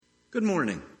Good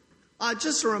morning.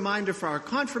 Just a reminder for our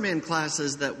confirmand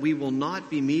classes that we will not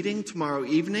be meeting tomorrow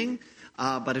evening.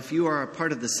 But if you are a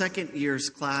part of the second year's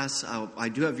class, I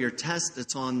do have your test.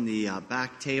 It's on the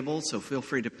back table, so feel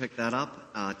free to pick that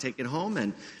up, take it home,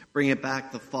 and bring it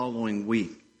back the following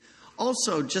week.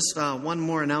 Also, just one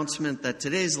more announcement that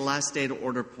today is the last day to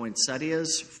order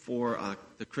poinsettias for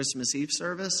the Christmas Eve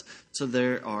service. So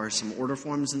there are some order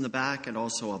forms in the back and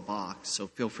also a box. So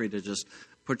feel free to just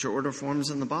put your order forms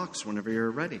in the box whenever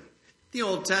you're ready. The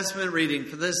Old Testament reading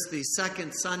for this, the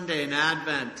second Sunday in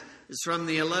Advent, is from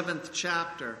the 11th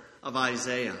chapter of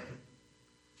Isaiah.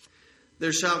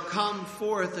 There shall come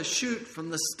forth a shoot from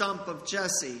the stump of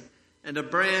Jesse, and a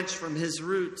branch from his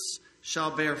roots shall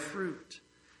bear fruit.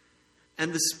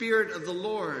 And the Spirit of the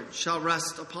Lord shall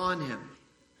rest upon him,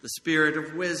 the Spirit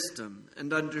of wisdom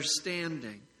and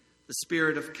understanding, the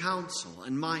Spirit of counsel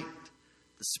and might,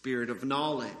 the Spirit of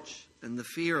knowledge and the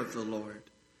fear of the Lord.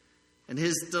 And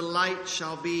his delight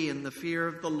shall be in the fear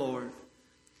of the Lord.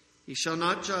 He shall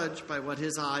not judge by what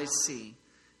his eyes see,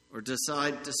 or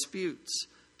decide disputes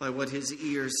by what his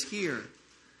ears hear.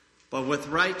 But with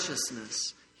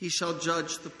righteousness he shall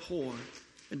judge the poor,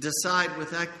 and decide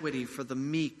with equity for the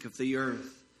meek of the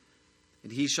earth.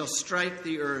 And he shall strike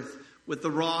the earth with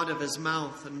the rod of his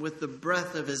mouth, and with the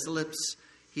breath of his lips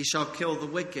he shall kill the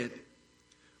wicked.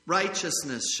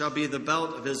 Righteousness shall be the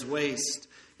belt of his waist,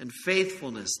 and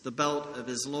faithfulness the belt of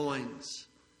his loins.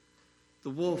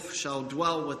 The wolf shall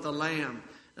dwell with the lamb,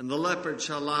 and the leopard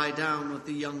shall lie down with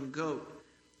the young goat,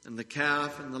 and the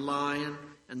calf and the lion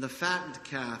and the fattened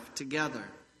calf together,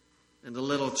 and a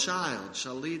little child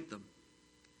shall lead them.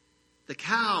 The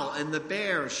cow and the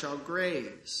bear shall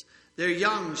graze, their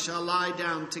young shall lie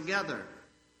down together,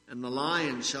 and the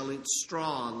lion shall eat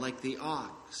straw like the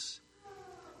ox.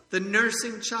 The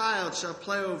nursing child shall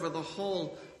play over the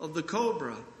hole of the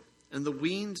cobra, and the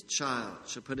weaned child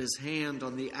shall put his hand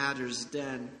on the adder's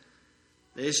den.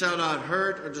 They shall not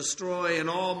hurt or destroy in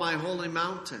all my holy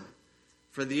mountain,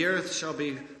 for the earth shall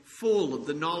be full of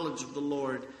the knowledge of the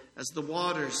Lord as the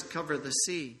waters cover the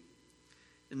sea.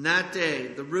 In that day,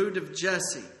 the root of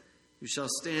Jesse, who shall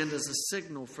stand as a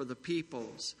signal for the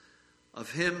peoples,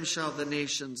 of him shall the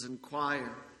nations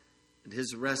inquire, and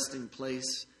his resting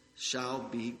place shall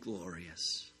be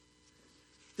glorious.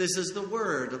 This is the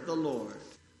word of the Lord.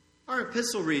 Our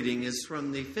epistle reading is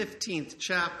from the 15th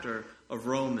chapter of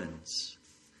Romans.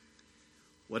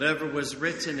 Whatever was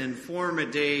written in former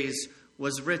days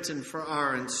was written for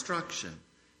our instruction,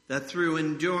 that through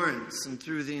endurance and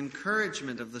through the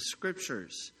encouragement of the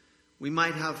Scriptures we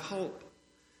might have hope.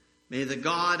 May the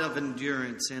God of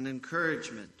endurance and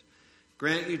encouragement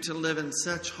grant you to live in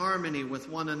such harmony with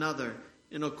one another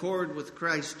in accord with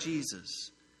Christ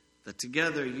Jesus, that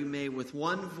together you may with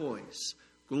one voice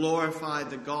glorify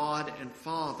the God and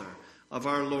Father of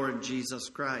our Lord Jesus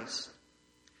Christ.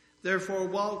 Therefore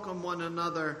welcome one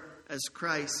another as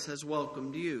Christ has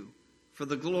welcomed you, for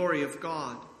the glory of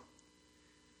God.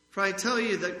 For I tell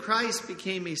you that Christ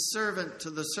became a servant to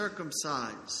the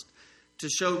circumcised to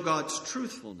show God's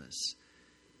truthfulness,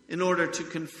 in order to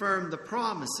confirm the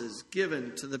promises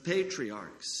given to the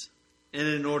patriarchs, and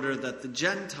in order that the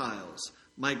Gentiles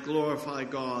might glorify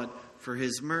God for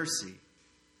his mercy.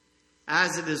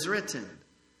 As it is written,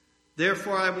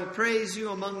 therefore I will praise you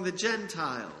among the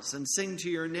Gentiles and sing to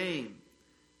your name.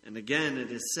 And again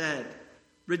it is said,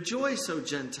 rejoice, O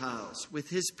Gentiles, with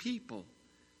his people.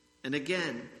 And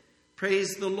again,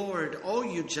 praise the Lord, all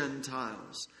you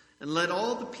Gentiles, and let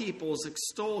all the peoples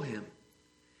extol him.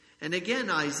 And again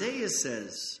Isaiah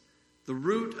says, the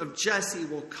root of Jesse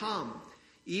will come,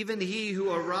 even he who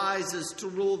arises to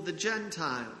rule the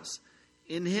Gentiles.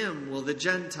 In him will the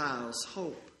Gentiles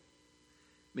hope.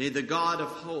 May the God of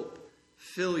hope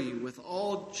fill you with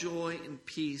all joy and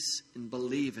peace in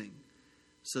believing,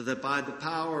 so that by the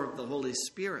power of the Holy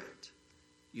Spirit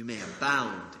you may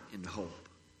abound in hope.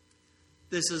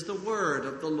 This is the word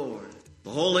of the Lord. The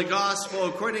Holy Gospel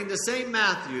according to St.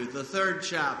 Matthew, the 3rd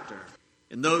chapter.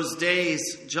 In those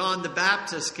days, John the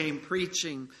Baptist came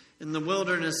preaching in the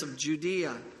wilderness of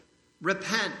Judea,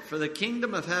 repent, for the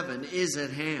kingdom of heaven is at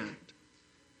hand.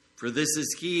 For this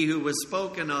is he who was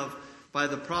spoken of by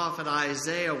the prophet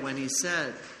Isaiah when he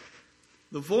said,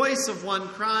 the voice of one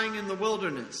crying in the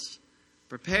wilderness,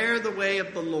 prepare the way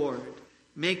of the Lord,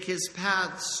 make his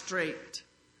paths straight.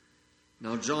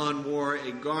 Now John wore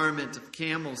a garment of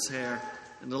camel's hair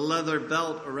and a leather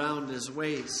belt around his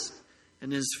waist,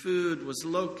 and his food was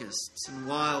locusts and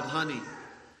wild honey.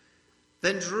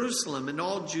 Then Jerusalem and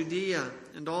all Judea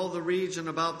and all the region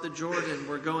about the Jordan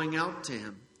were going out to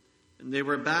him, and they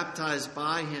were baptized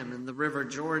by him in the river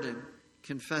Jordan,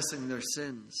 confessing their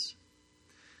sins.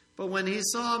 But when he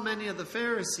saw many of the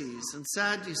Pharisees and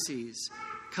Sadducees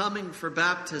coming for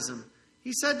baptism,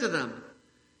 he said to them,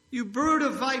 "You brood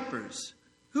of vipers,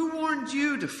 who warned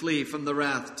you to flee from the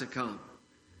wrath to come?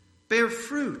 Bear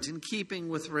fruit in keeping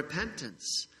with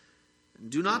repentance.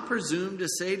 And do not presume to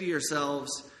say to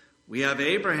yourselves, 'We have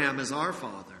Abraham as our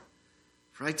father.'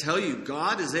 For I tell you,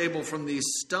 God is able from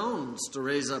these stones to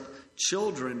raise up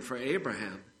children for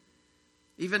Abraham.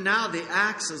 Even now the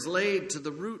axe is laid to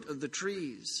the root of the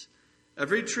trees.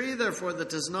 Every tree, therefore, that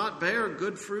does not bear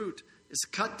good fruit is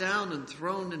cut down and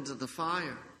thrown into the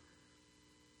fire.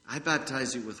 I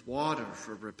baptize you with water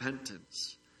for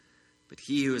repentance. But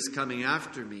he who is coming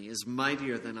after me is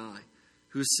mightier than I,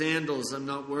 whose sandals I'm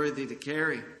not worthy to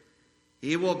carry.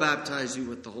 He will baptize you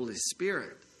with the Holy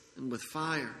Spirit and with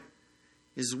fire.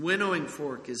 His winnowing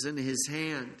fork is in his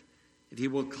hand, and he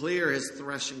will clear his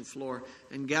threshing floor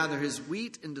and gather his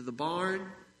wheat into the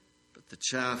barn, but the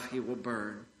chaff he will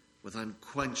burn with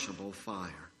unquenchable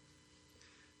fire."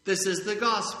 This is the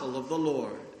gospel of the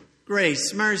Lord.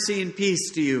 Grace, mercy, and peace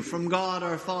to you from God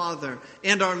our Father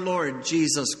and our Lord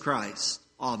Jesus Christ.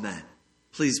 Amen.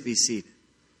 Please be seated.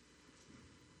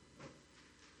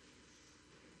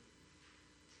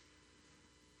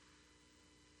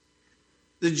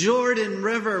 The Jordan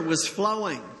River was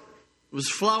flowing. It was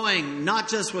flowing not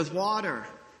just with water,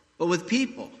 but with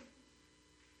people.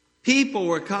 People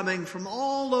were coming from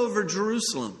all over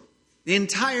Jerusalem. The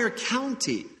entire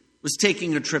county was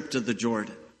taking a trip to the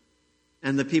Jordan.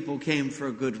 And the people came for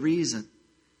a good reason.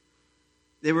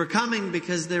 They were coming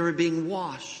because they were being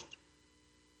washed.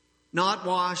 Not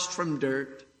washed from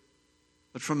dirt,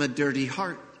 but from a dirty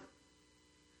heart.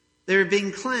 They were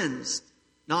being cleansed,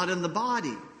 not in the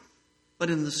body, but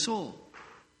in the soul.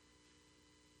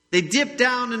 They dipped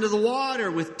down into the water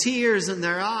with tears in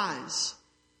their eyes,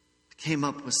 came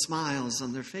up with smiles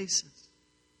on their faces.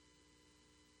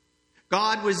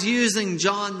 God was using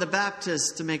John the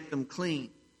Baptist to make them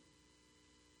clean.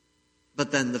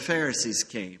 But then the Pharisees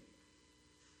came,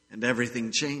 and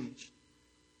everything changed.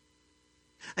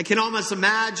 I can almost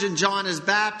imagine John is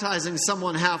baptizing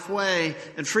someone halfway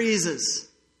and freezes.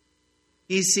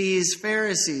 He sees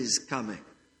Pharisees coming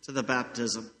to the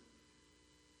baptism.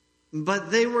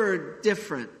 But they were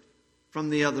different from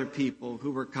the other people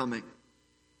who were coming.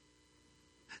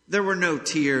 There were no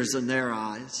tears in their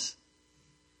eyes,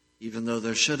 even though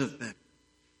there should have been.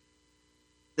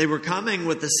 They were coming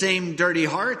with the same dirty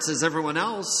hearts as everyone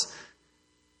else,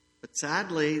 but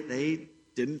sadly, they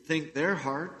didn't think their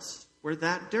hearts were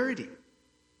that dirty.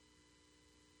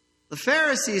 The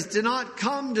Pharisees did not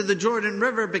come to the Jordan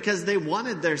River because they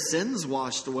wanted their sins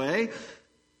washed away.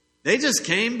 They just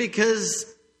came because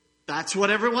that's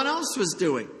what everyone else was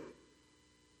doing.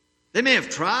 They may have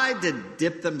tried to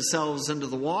dip themselves into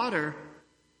the water,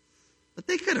 but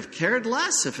they could have cared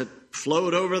less if it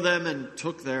flowed over them and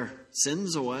took their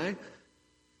sins away.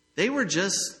 They were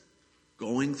just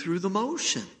going through the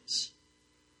motions.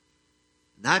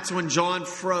 That's when John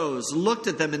froze, looked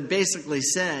at them, and basically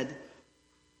said,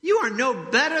 "You are no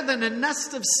better than a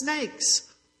nest of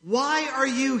snakes. Why are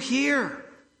you here?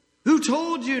 Who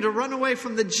told you to run away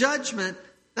from the judgment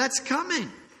that's coming?"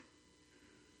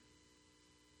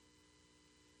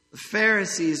 The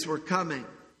Pharisees were coming,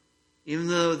 even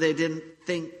though they didn't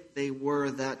think they were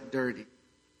that dirty.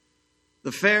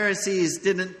 The Pharisees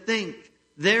didn't think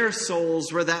their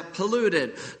souls were that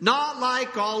polluted, not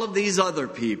like all of these other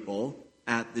people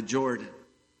at the Jordan.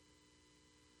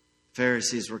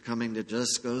 Pharisees were coming to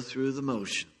just go through the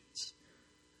motions.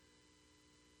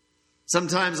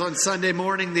 Sometimes on Sunday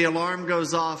morning, the alarm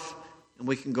goes off and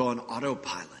we can go on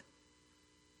autopilot.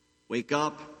 Wake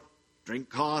up, drink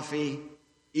coffee,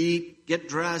 eat, get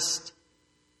dressed,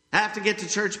 have to get to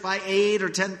church by 8 or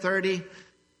 10:30,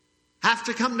 have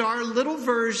to come to our little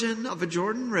version of a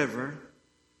Jordan River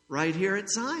right here at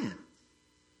Zion.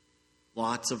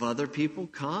 Lots of other people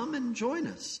come and join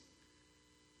us.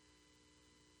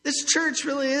 This church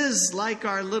really is like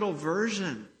our little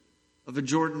version of a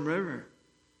Jordan River.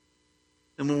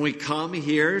 And when we come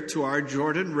here to our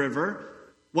Jordan River,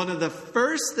 one of the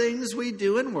first things we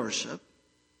do in worship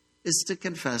is to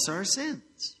confess our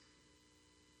sins.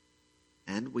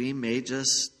 And we may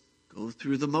just go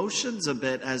through the motions a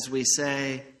bit as we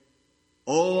say,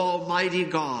 "O Almighty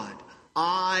God,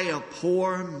 I, a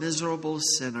poor, miserable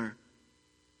sinner."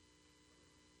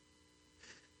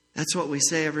 That's what we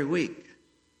say every week.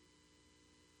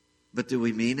 But do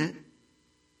we mean it?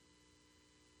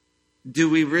 Do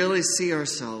we really see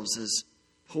ourselves as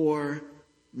poor,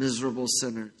 miserable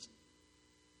sinners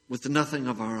with nothing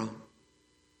of our own?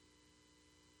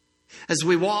 As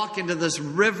we walk into this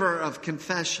river of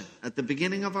confession at the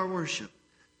beginning of our worship,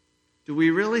 Do we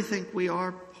really think we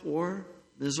are poor,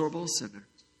 miserable sinners?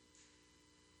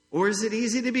 Or is it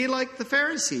easy to be like the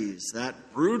Pharisees,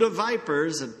 that brood of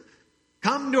vipers, and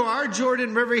come to our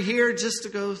Jordan River here just to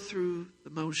go through the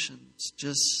motions,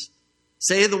 just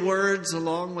say the words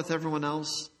along with everyone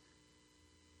else,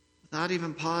 without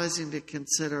even pausing to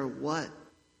consider what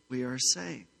we are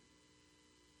saying?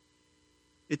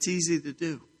 It's easy to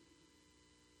do.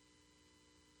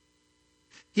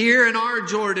 Here in our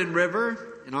Jordan River,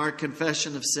 in our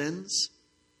confession of sins,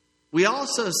 we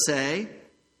also say,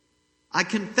 I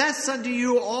confess unto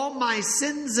you all my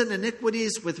sins and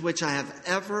iniquities with which I have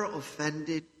ever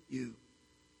offended you.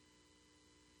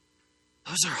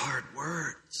 Those are hard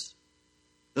words.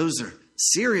 Those are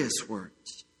serious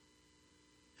words.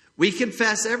 We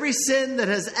confess every sin that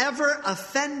has ever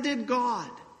offended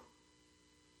God.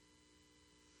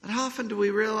 But how often do we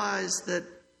realize that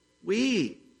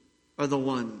we are the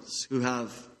ones who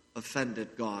have offended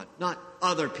God? Not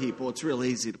other people. It's real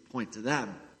easy to point to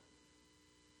them.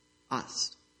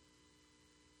 Us.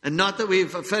 And not that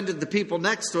we've offended the people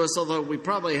next to us, although we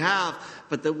probably have,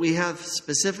 but that we have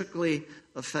specifically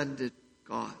offended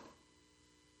God.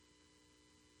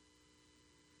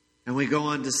 And we go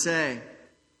on to say,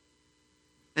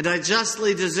 and I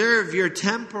justly deserve your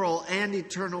temporal and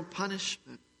eternal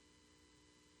punishment.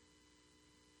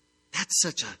 That's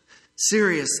such a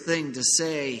serious thing to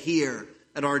say here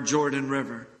at our Jordan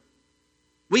River.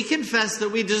 We confess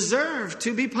that we deserve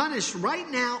to be punished right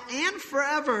now and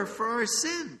forever for our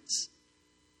sins.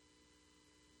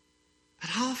 But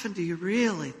how often do you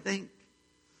really think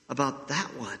about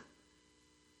that one?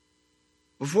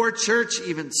 Before church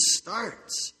even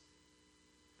starts,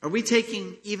 are we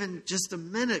taking even just a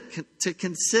minute to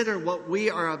consider what we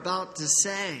are about to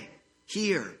say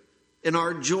here in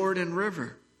our Jordan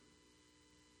River?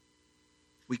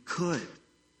 We could.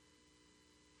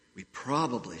 We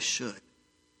probably should.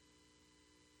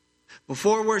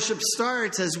 Before worship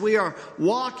starts, as we are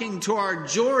walking to our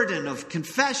Jordan of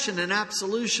confession and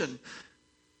absolution,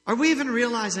 are we even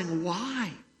realizing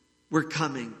why we're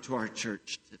coming to our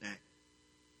church today?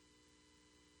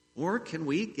 Or can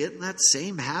we get in that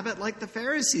same habit like the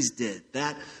Pharisees did,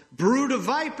 that brood of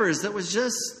vipers that was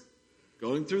just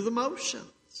going through the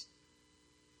motions?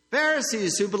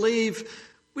 Pharisees who believe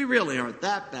we really aren't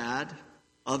that bad,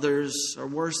 others are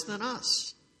worse than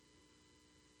us.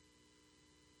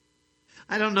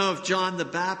 I don't know if John the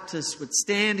Baptist would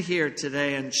stand here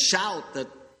today and shout that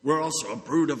we're also a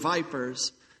brood of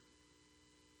vipers.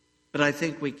 But I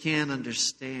think we can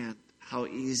understand how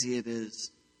easy it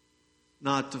is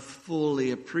not to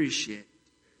fully appreciate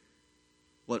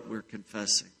what we're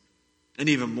confessing. And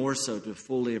even more so to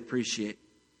fully appreciate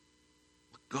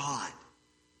what God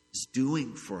is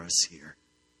doing for us here.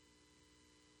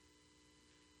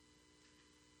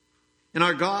 In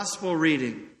our gospel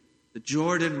reading, the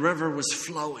Jordan River was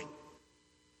flowing,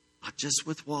 not just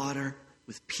with water,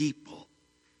 with people.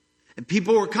 And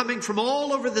people were coming from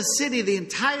all over the city. The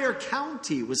entire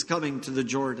county was coming to the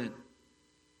Jordan.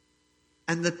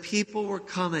 And the people were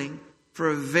coming for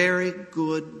a very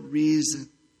good reason.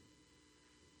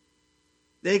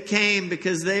 They came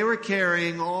because they were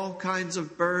carrying all kinds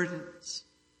of burdens.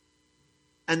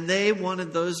 And they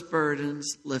wanted those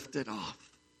burdens lifted off.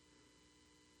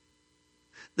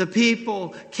 The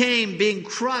people came being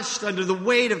crushed under the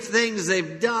weight of things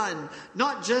they've done,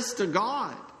 not just to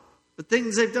God, but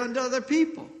things they've done to other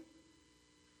people.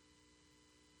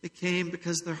 They came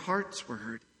because their hearts were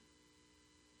hurting.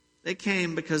 They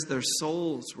came because their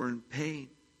souls were in pain.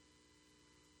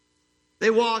 They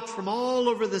walked from all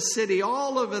over the city,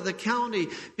 all over the county,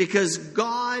 because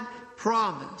God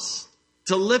promised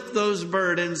to lift those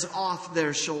burdens off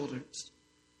their shoulders.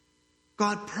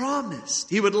 God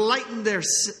promised He would lighten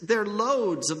their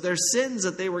loads of their sins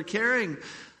that they were carrying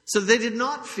so they did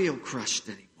not feel crushed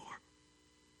anymore.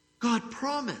 God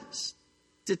promised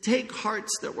to take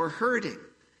hearts that were hurting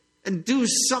and do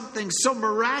something so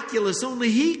miraculous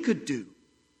only He could do.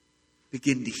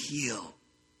 Begin to heal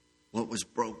what was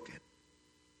broken.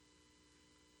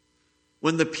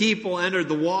 When the people entered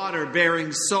the water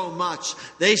bearing so much,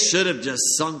 they should have just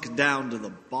sunk down to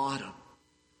the bottom.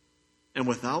 And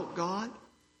without God,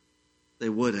 they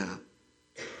would have.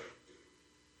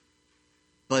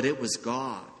 But it was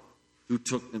God who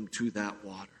took them to that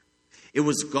water. It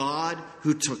was God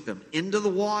who took them into the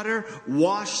water,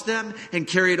 washed them, and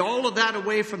carried all of that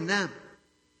away from them.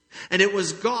 And it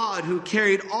was God who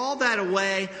carried all that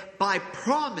away by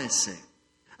promising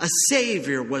a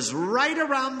Savior was right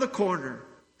around the corner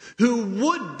who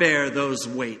would bear those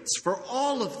weights for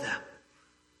all of them.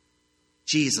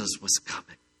 Jesus was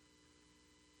coming.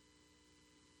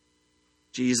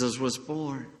 Jesus was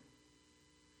born.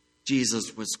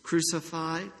 Jesus was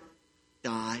crucified,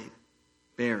 died,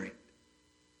 buried.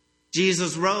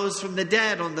 Jesus rose from the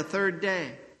dead on the third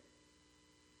day.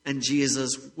 And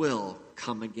Jesus will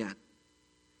come again.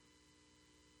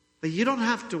 But you don't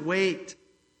have to wait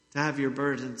to have your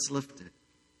burdens lifted.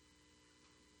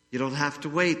 You don't have to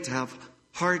wait to have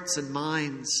hearts and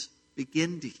minds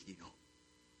begin to heal.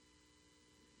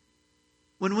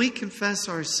 When we confess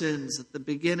our sins at the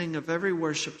beginning of every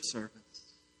worship service,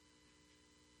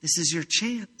 this is your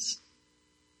chance.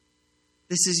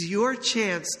 This is your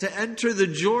chance to enter the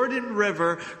Jordan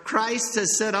River Christ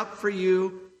has set up for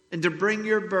you and to bring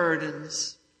your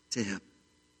burdens to Him.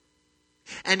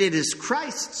 And it is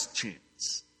Christ's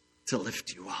chance to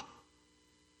lift you up.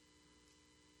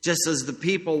 Just as the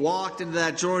people walked into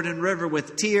that Jordan River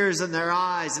with tears in their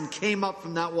eyes and came up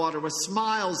from that water with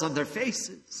smiles on their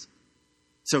faces,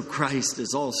 so Christ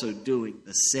is also doing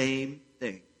the same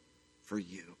thing for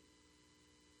you.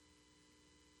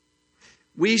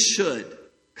 We should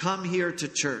come here to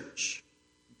church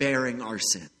bearing our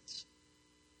sins.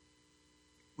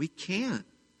 We can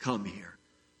come here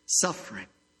suffering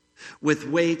with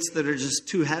weights that are just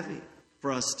too heavy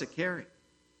for us to carry.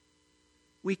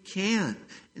 We can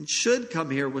and should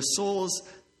come here with souls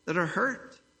that are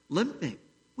hurt, limping.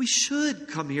 We should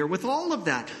come here with all of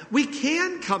that. We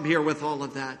can come here with all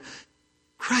of that.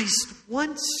 Christ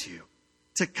wants you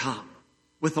to come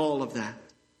with all of that.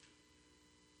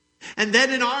 And then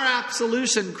in our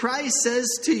absolution, Christ says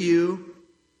to you,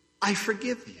 I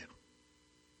forgive you.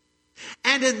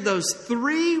 And in those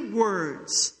 3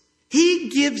 words, He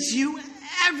gives you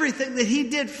everything that He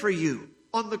did for you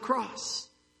on the cross.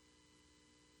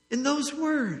 In those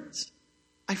words,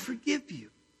 I forgive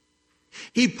you.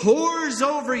 He pours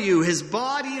over you His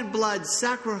body and blood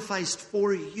sacrificed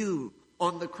for you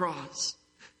on the cross.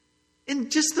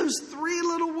 In just those 3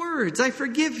 little words, I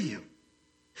forgive you.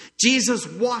 Jesus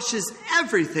washes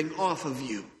everything off of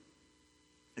you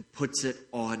and puts it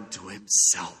onto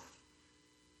Himself.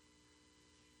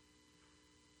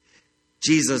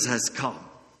 Jesus has come.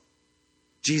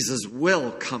 Jesus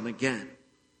will come again.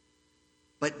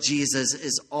 But Jesus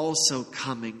is also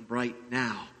coming right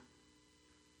now.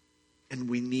 And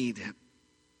we need Him.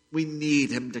 We need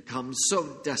Him to come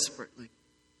so desperately.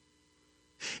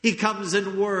 He comes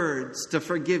in words to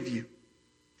forgive you.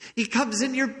 He comes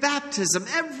in your baptism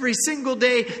every single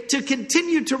day to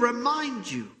continue to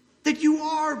remind you that you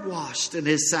are washed in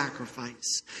His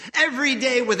sacrifice. Every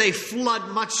day with a flood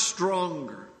much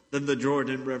stronger than the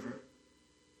Jordan River.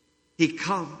 He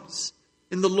comes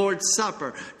in the Lord's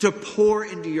Supper to pour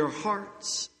into your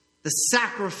hearts the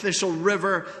sacrificial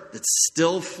river that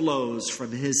still flows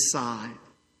from His side.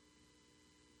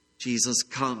 Jesus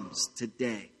comes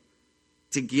today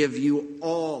to give you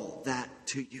all that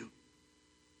to you.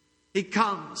 He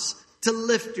comes to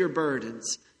lift your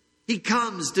burdens. He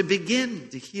comes to begin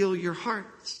to heal your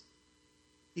hearts.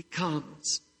 He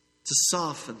comes to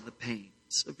soften the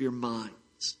pains of your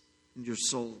minds and your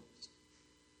souls.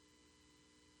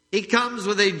 He comes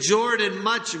with a Jordan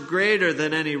much greater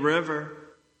than any river.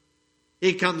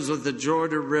 He comes with the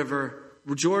Jordan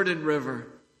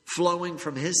River flowing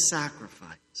from His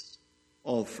sacrifice,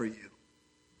 all for you.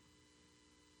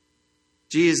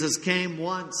 Jesus came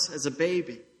once as a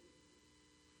baby.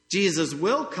 Jesus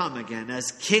will come again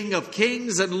as King of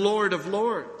Kings and Lord of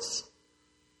Lords.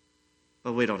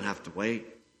 But we don't have to wait.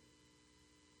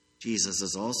 Jesus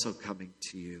is also coming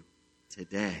to you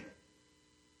today.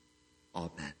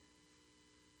 Amen.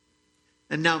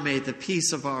 And now may the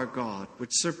peace of our God,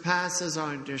 which surpasses our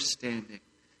understanding,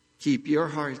 keep your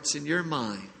hearts and your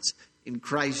minds in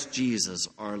Christ Jesus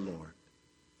our Lord.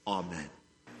 Amen.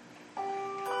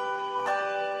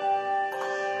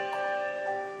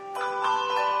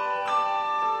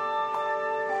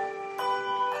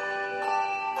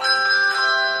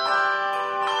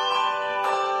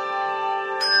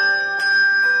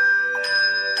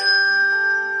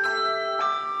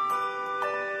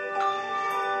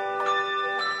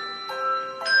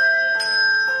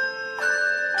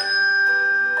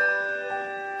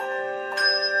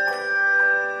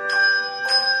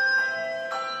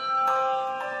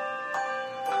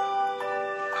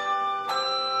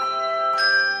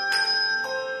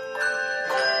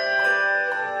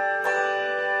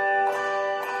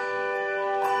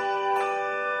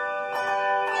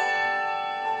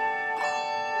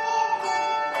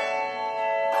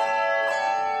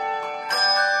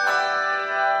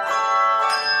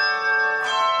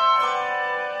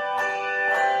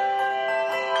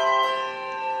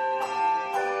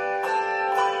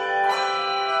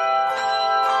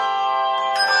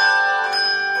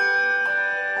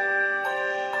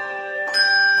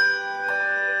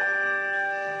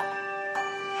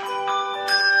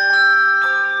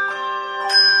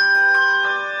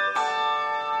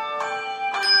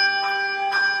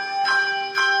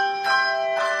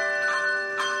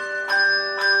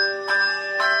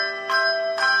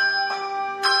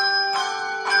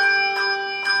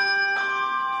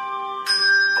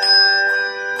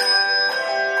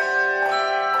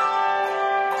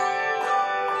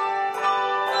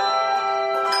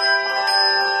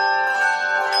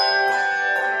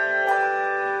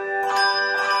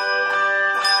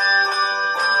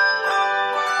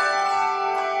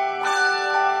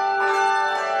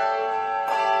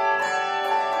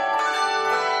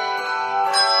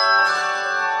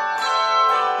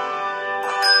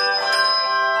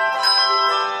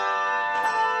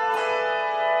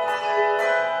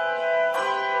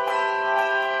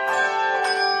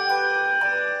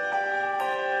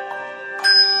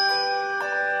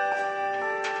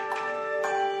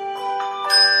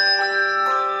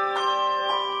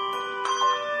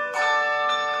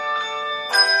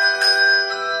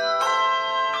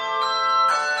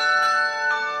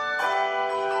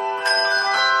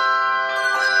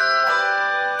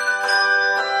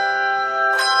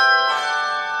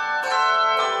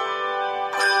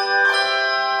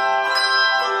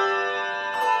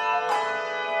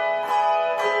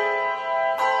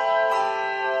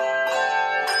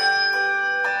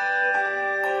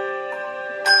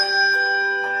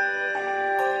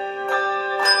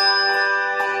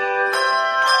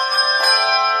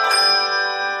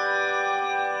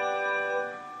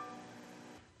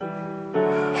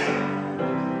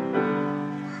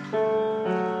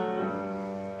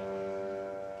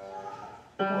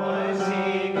 Why